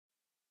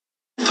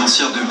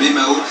pénitentiaire de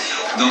Bémao.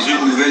 Dans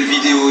une nouvelle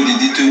vidéo, des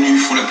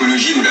détenus font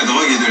l'apologie de la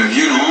drogue et de la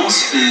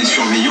violence. Les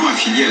surveillants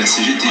affiliés à la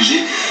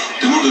CGTG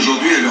demandent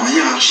aujourd'hui à leur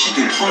hiérarchie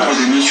de prendre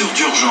des mesures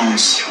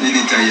d'urgence. Les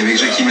détails avec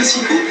Jackie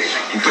Massico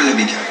et Paul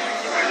Labéca.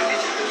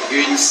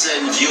 Une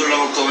scène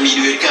violente en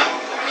milieu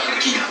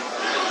qui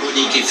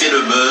chronique et fait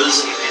le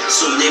buzz.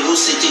 Souvenez-vous,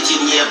 c'était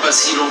il n'y a pas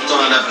si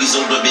longtemps à la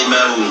prison de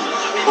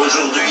Bémao.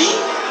 Aujourd'hui,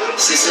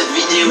 c'est cette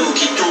vidéo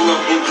qui tourne en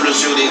boucle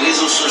sur les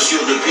réseaux sociaux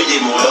depuis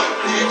des mois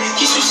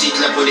qui suscite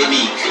la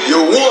polémique. Yo,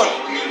 what?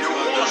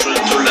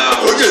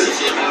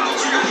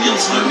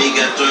 De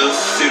méga teuf,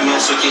 fumant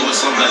ce qui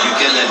ressemble à du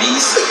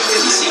cannabis.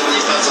 Ici, on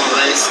n'est pas en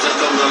reste,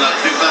 comme dans la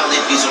plupart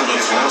des prisons de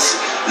France.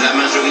 La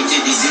majorité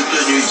des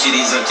détenus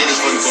utilisent un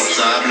téléphone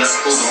portable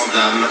aux grandes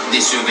dames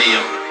des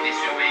surveillants.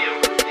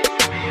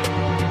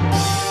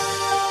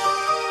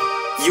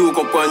 Yo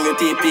comprends yo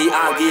TP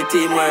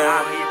arrêtez moi.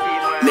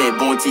 Mais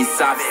bon ti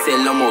savent c'est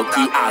l'homme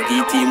qui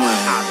arrêtez moi.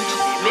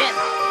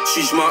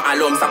 Jugement à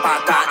l'homme ça pas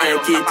qu'à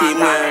inquiéter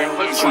moi.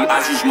 Joue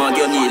à jugement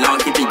dernier l'an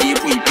qui peut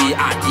dépouiller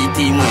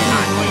arrêtez moi.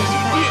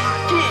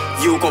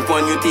 Yo comprends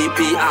yo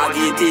TP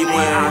arrêtez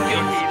moi.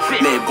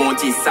 Mais bon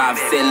ti savent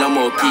c'est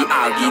l'homme qui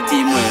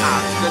arrêtez moi.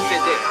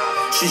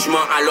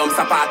 Jugement à l'homme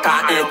ça pas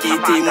qu'à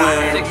inquiéter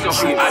moi.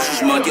 Joue à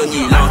jugement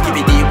dernier l'an qui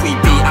peut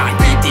dépouiller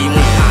arrêtez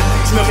moi.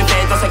 Je me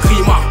réveille dans ce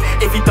grimoire,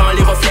 évitant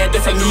les reflets de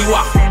ce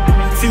miroir.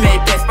 Fumer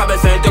épaisse, pas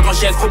besoin de grand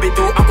geste,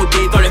 Roberto à côté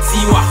dans le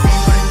tiroir.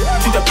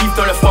 Tu te pives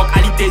dans le froc à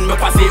l'idée de me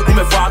croiser ou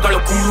me voir dans le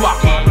couloir.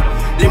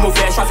 Les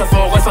mauvais choix se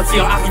font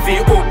ressentir, arriver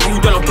au bout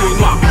de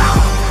l'entonnoir.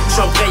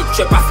 J'embraye,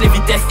 je passe les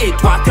vitesses et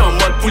toi t'es en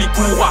mode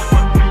poulicouroir.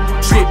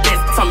 Je les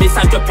baisse sans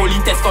message de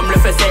politesse comme le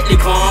faisaient les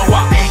grands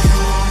rois.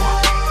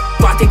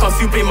 Toi t'es qu'en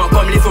supplément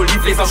comme les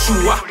olives, les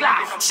anchois.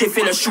 J'ai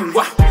fait le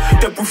choix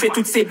de bouffer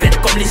toutes ces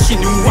bêtes comme les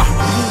chinois.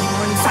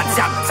 Ça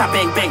zap, ça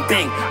bang bang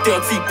bang,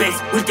 dirty bass,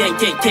 we gang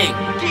gang gang.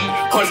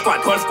 Roll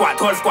squad, roll squad,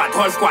 roll squad,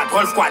 roll squad,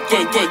 roll squad,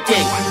 gang gang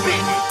gang.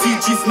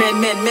 Didgis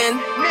man,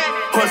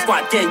 roll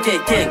squad, gang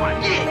gang gang.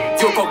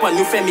 Yo comprends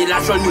nous fait mais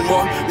la joie nous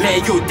mord, mais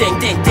yo ding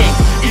ding ding.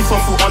 Ils sont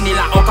fous, on est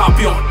là en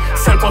carburant,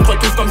 seul contre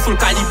tous comme sous le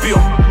calibre.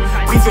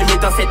 Prisonniers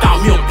dans cette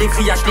armure, les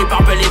grillages, les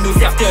barbelés nous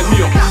servent de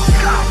mur.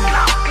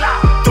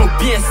 Donc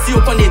bien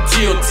sûr qu'on est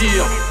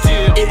dur.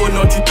 Et au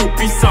nom du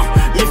tout-puissant,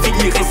 mes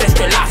filles ressèchent, je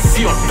te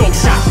l'assure. Donc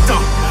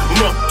j'attends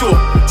mon tour,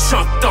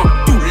 j'entends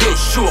tous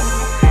les jours.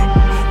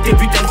 Des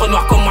putains de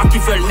renoirs comme moi qui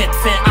veulent mettre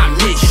fin à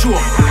mes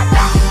jours.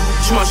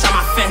 Je mange à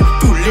ma faim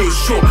tous les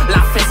jours.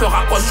 La faim se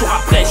rapproche jour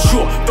après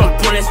jour. Donc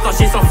pour l'instant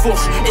j'ai sans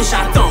fourche et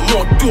j'attends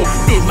mon tour.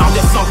 Des marres de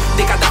sang,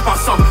 des cadavres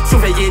passants,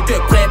 surveillés de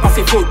près par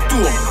ces faux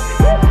tours.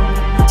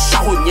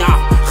 Charognard,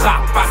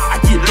 rapace, à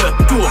qui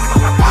le tour.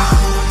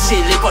 J'ai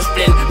les poches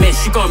pleines, mais je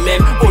suis quand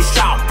même au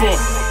charbon.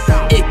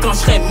 Et quand je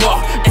serai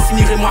mort,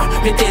 incinérez-moi,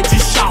 mettez du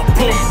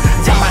charbon.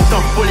 Y'a pas de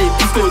temps pour les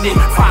pistonner.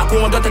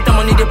 Fagon, on doit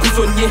témoigner des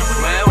prisonniers.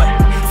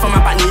 Sans ma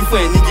panique, faut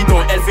un nid guidon.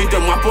 Elle veut de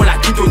moi pour la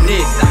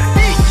guidonner.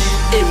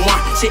 Et moi,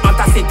 j'ai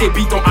entassé des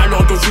bidons.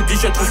 Alors d'aujourd'hui,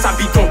 je trouve ça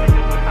bidon.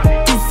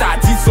 Tout ça,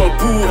 disons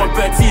pour un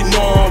petit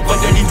nombre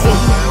de litrons.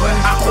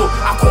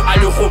 Accro à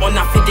l'euro, on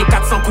a fait des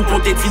 400 coups pour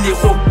des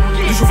dineros.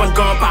 Nous jouons de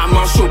gants par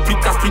manchot, plus de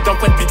casse, plus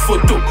d'empreintes, plus de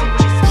photos.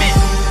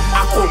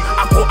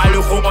 Accro à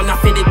l'euro, on a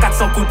fait des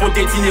 400 coups pour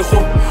des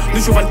dineros.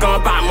 Nous jouons de gants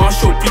par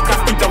manchot, plus de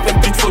casse, plus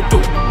d'empreintes, plus de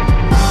photos.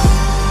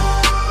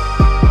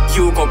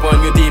 Yo comprends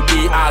mieux des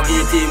pays,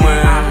 arrêtez-moi.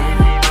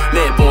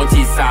 Mais bon,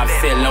 tu savent,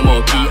 c'est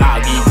l'homme qui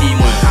arrête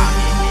moi.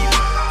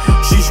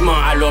 Jugement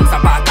à l'homme, ça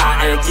pas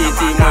qu'à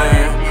inquiéter moi.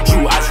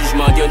 Joue à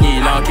jugement dernier,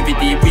 l'an qui peut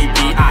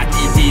dépouiller,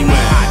 arrêtez moi.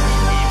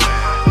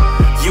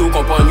 Yo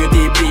comprends mieux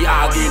des pays,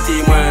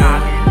 arrêtez moi.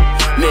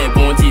 Mais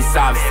bon, tu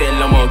savent, c'est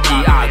l'homme qui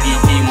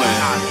arrête moi.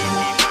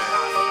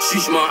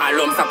 Jugement à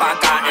l'homme, ça pas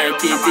qu'à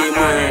inquiéter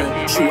moi.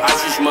 Joue à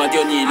jugement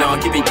dernier, l'an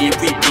qui peut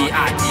dépouiller,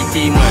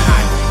 arrêtez moi.